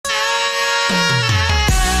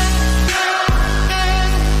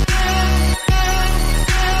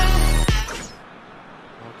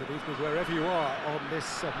Wherever you are on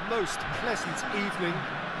this most pleasant evening,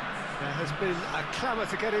 there has been a clamour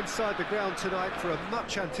to get inside the ground tonight for a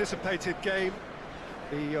much-anticipated game.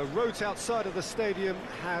 The roads outside of the stadium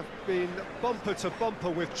have been bumper to bumper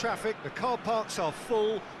with traffic. The car parks are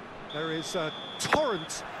full. There is a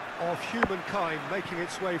torrent of humankind making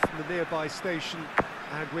its way from the nearby station,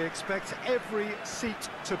 and we expect every seat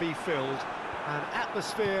to be filled. An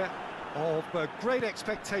atmosphere of great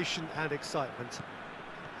expectation and excitement.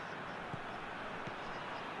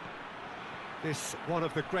 This one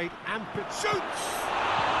of the great shoots!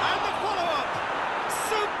 And the follow-up!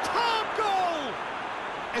 Superb goal!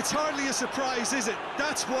 It's hardly a surprise, is it?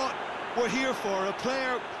 That's what we're here for, a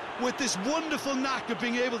player with this wonderful knack of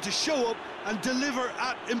being able to show up and deliver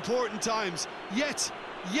at important times. Yet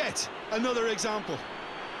another example.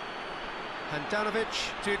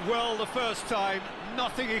 Handanovic did well the first time,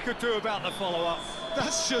 nothing he could do about the follow-up.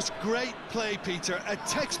 That's just great play, Peter. A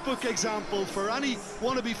textbook example for any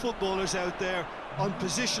wannabe footballers out there on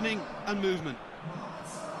positioning and movement.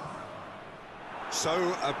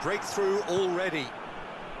 So, a breakthrough already.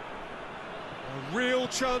 A real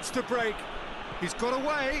chance to break. He's got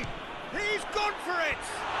away. He's gone for it!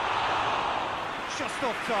 Just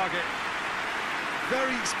off target.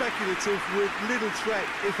 Very speculative with little threat,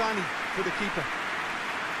 if any, for the keeper.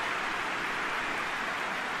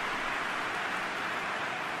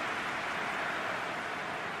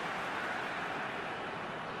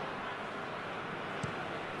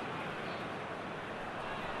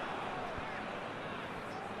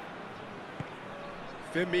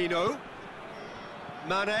 Firmino.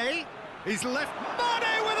 Mane. He's left.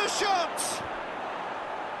 Mane with a shot!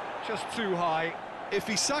 Just too high. If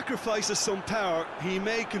he sacrifices some power, he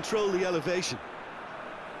may control the elevation.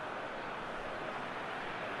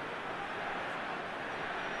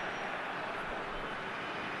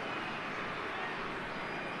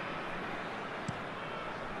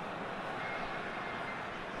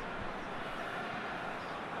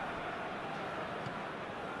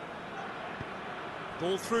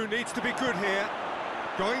 Ball through needs to be good here.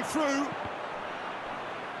 Going through.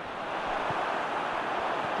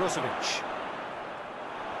 Brozovic.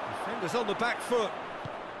 Defenders on the back foot.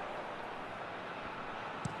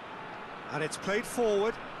 And it's played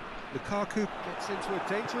forward. Lukaku gets into a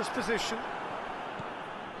dangerous position.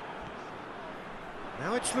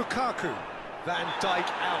 Now it's Lukaku. Van Dijk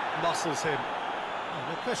out-muscles him. Oh,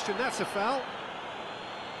 no question, that's a foul.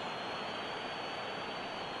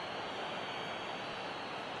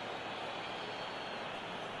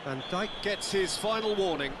 Van Dijk gets his final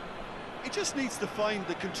warning. He just needs to find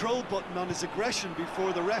the control button on his aggression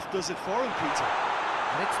before the ref does it for him, Peter.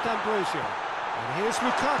 And it's D'Ambrosio. And here's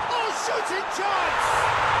Lukaku. Oh, shooting chance!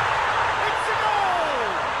 It's a goal!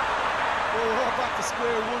 Well, we're all back to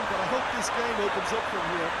square one, but I hope this game opens up from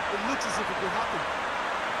here. It looks as if it will happen.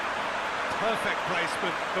 Perfect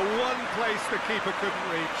placement. The one place the keeper couldn't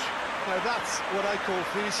reach. Now that's what I call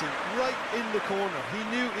finishing, right in the corner. He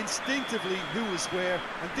knew instinctively who was where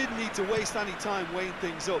and didn't need to waste any time weighing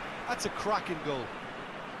things up. That's a cracking goal.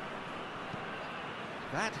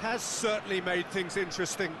 That has certainly made things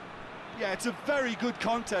interesting. Yeah, it's a very good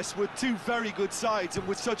contest with two very good sides, and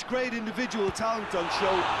with such great individual talent on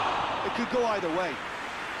show, it could go either way.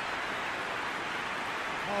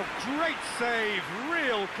 Oh, great save,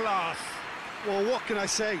 real class. Well, what can I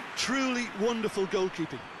say? Truly wonderful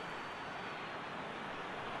goalkeeping.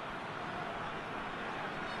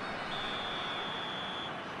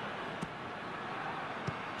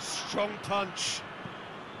 Strong punch.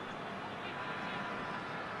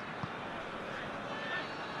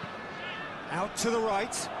 Out to the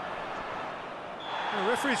right. The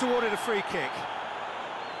referee's awarded a free kick.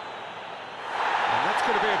 And that's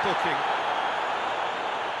going to be a booking.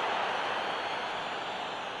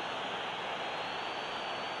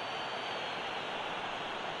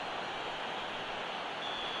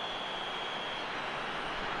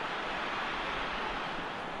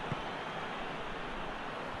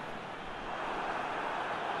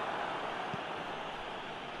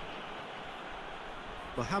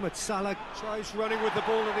 Mohamed Salah tries running with the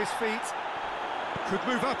ball at his feet. Could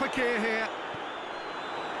move up a gear here.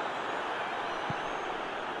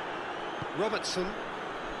 Robertson.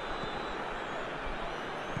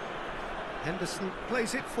 Henderson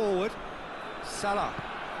plays it forward. Salah.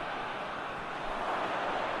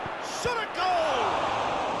 Shot at goal!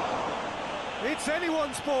 It's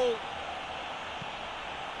anyone's ball.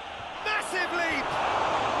 Massive leap!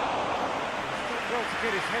 Well to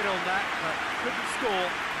get his head on that, but couldn't score.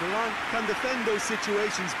 Milan can defend those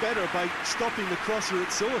situations better by stopping the crosser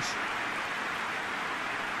at source.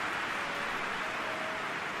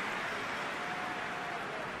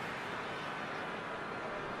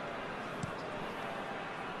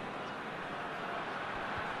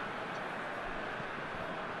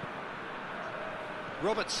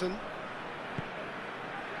 Robertson.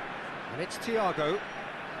 And it's Thiago.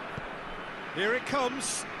 Here it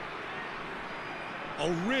comes.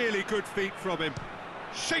 Oh, really good feet from him.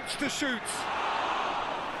 Shapes to shoot.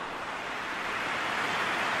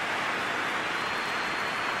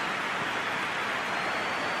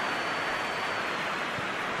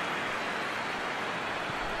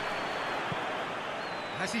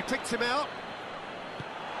 Has he picked him out?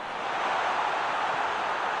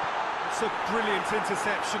 It's a brilliant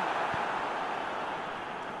interception.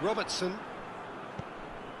 Robertson.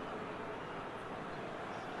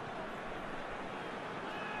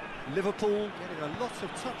 Liverpool getting a lot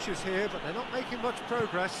of touches here, but they're not making much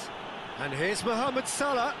progress. And here's Mohamed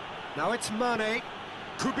Salah. Now it's Mane.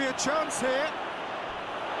 Could be a chance here.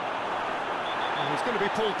 Oh, he's going to be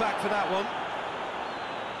pulled back for that one.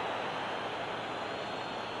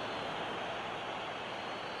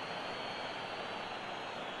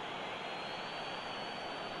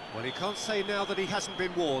 Well, he can't say now that he hasn't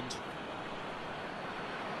been warned.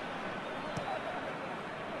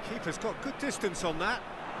 Keeper's got good distance on that.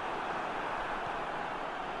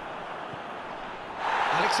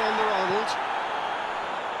 Alexander-Arnold.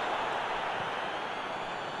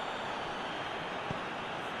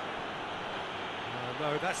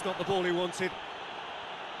 No, that's not the ball he wanted.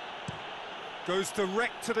 Goes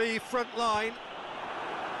direct to the front line.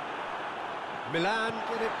 Milan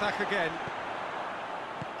get it back again.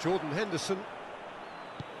 Jordan Henderson.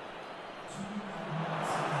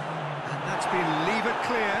 And that's been levered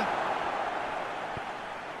clear.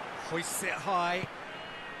 Hoists it high.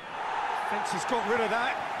 Fence has got rid of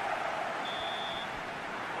that.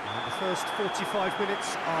 And the first 45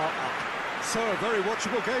 minutes are up. So a very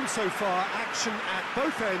watchable game so far. Action at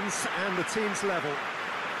both ends and the teams level.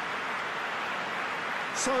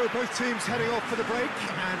 So both teams heading off for the break.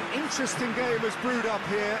 An interesting game has brewed up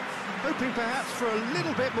here. Hoping perhaps for a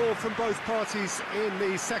little bit more from both parties in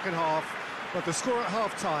the second half. But the score at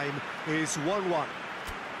half-time is 1-1.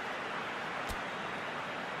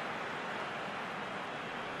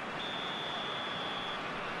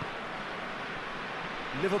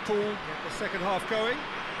 Liverpool get the second half going.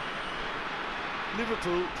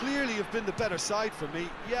 Liverpool clearly have been the better side for me.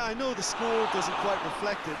 Yeah, I know the score doesn't quite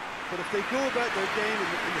reflect it, but if they go about their game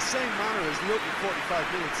in the same manner as the opening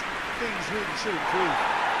 45 minutes, things really should improve.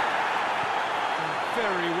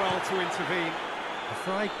 Very well to intervene. A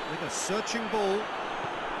Fry with a searching ball.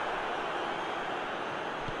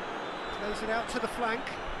 Plays it out to the flank.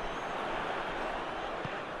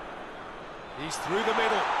 He's through the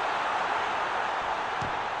middle.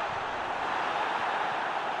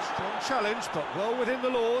 Strong challenge, but well within the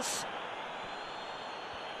laws.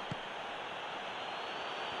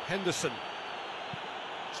 Henderson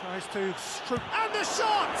tries to stroke, and the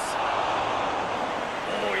shot!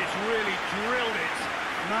 Oh, he's really drilled it.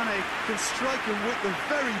 Mane can strike him with the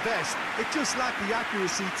very best. It just lacked the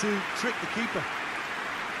accuracy to trick the keeper.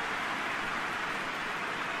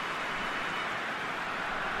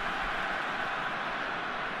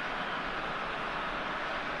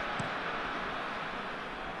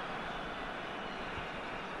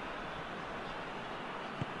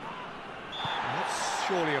 That's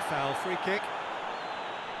surely a foul. Free kick.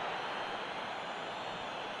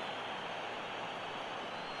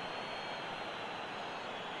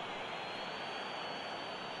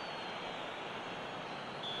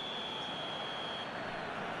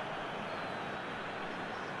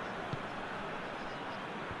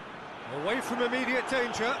 Away from immediate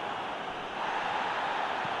danger.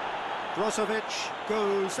 Brozovic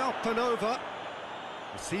goes up and over.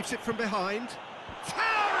 Receives it from behind.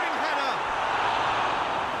 Towering header!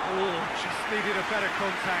 Oh, just needed a better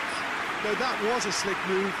contact. Now that was a slick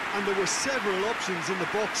move, and there were several options in the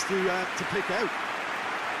box to pick out.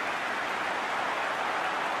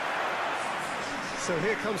 So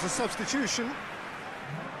here comes the substitution.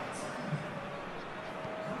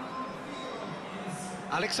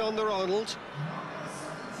 Alexander-Arnold.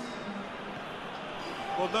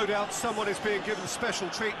 Well, no doubt someone is being given special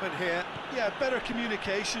treatment here. Yeah, better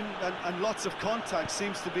communication and lots of contact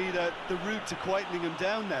seems to be the route to quietening him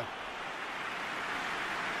down now.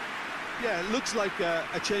 Yeah, it looks like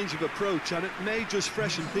a change of approach, and it may just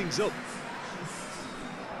freshen things up.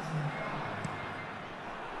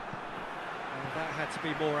 Oh, that had to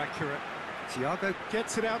be more accurate. Thiago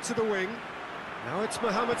gets it out to the wing. Now it's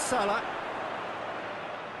Mohamed Salah.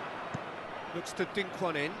 Looks to dink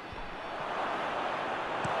one in.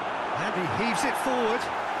 And he heaves it forward.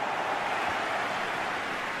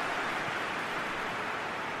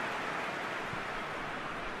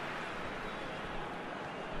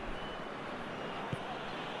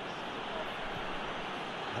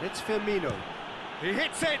 And it's Firmino. He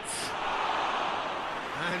hits it!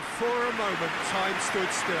 And for a moment, time stood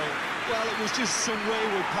still. Well, it was just some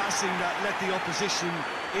wayward passing that let the opposition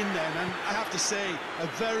in then, and I have to say, a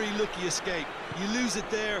very lucky escape. You lose it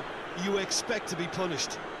there, you expect to be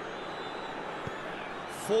punished.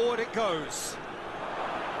 Forward it goes.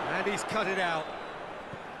 And he's cut it out.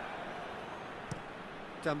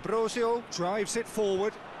 D'Ambrosio drives it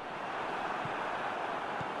forward.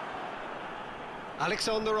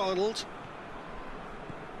 Alexander-Arnold.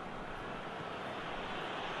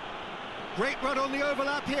 Great run on the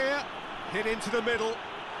overlap here. Hit into the middle.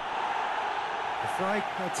 The Fry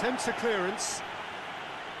attempts a clearance.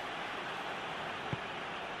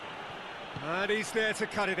 And he's there to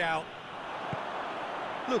cut it out.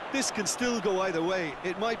 Look, this can still go either way.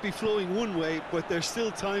 It might be flowing one way, but there's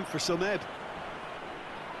still time for some ebb.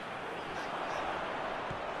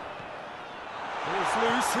 Ball's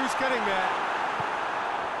loose, who's getting there?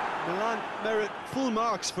 Milan merit full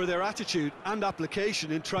marks for their attitude and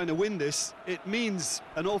application in trying to win this. It means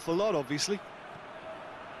an awful lot, obviously.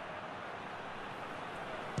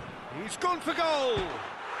 He's gone for goal!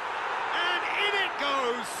 And in it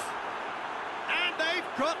goes! And they've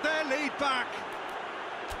got their lead back.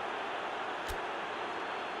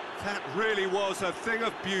 That really was a thing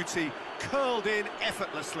of beauty, curled in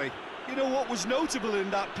effortlessly. You know what was notable in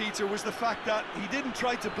that, Peter, was the fact that he didn't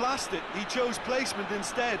try to blast it. He chose placement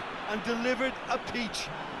instead and delivered a peach.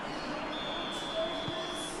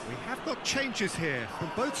 We have got changes here,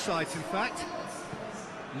 from both sides in fact.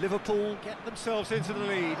 Liverpool get themselves into the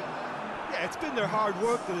lead. Yeah, it's been their hard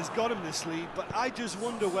work that has got them this lead, but I just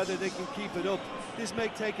wonder whether they can keep it up. This may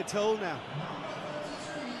take a toll now.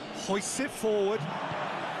 Hoists it forward.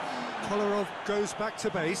 Kolarov goes back to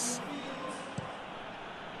base.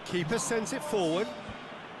 Keeper sends it forward.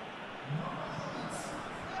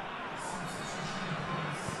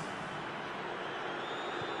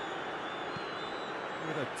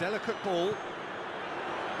 With a delicate ball.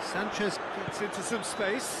 Sanchez gets into some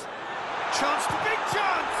space. Chance, big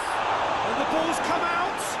chance! And the ball's come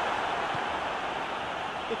out!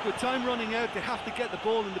 Look, with time running out, they have to get the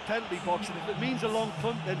ball in the penalty box, and if it means a long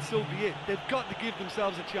punt, then so be it. They've got to give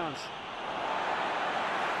themselves a chance.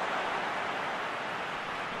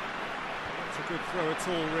 It's a good throw at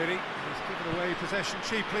all, really. He's given away possession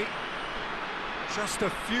cheaply. Just a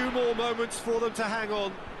few more moments for them to hang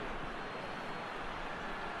on.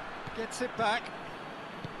 Gets it back.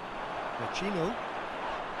 Vecino.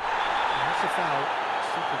 That's a foul.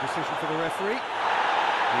 Simple decision for the referee.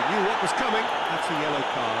 He knew what was coming. That's a yellow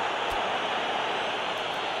card.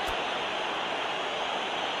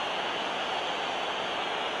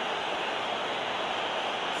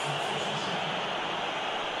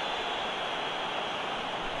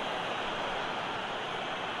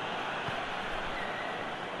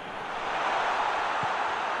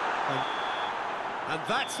 And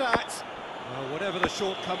that's that. Well, whatever the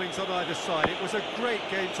shortcomings on either side, it was a great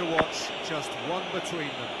game to watch, just one between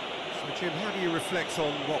them. So, Jim, how do you reflect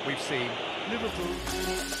on what we've seen?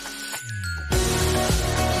 Liverpool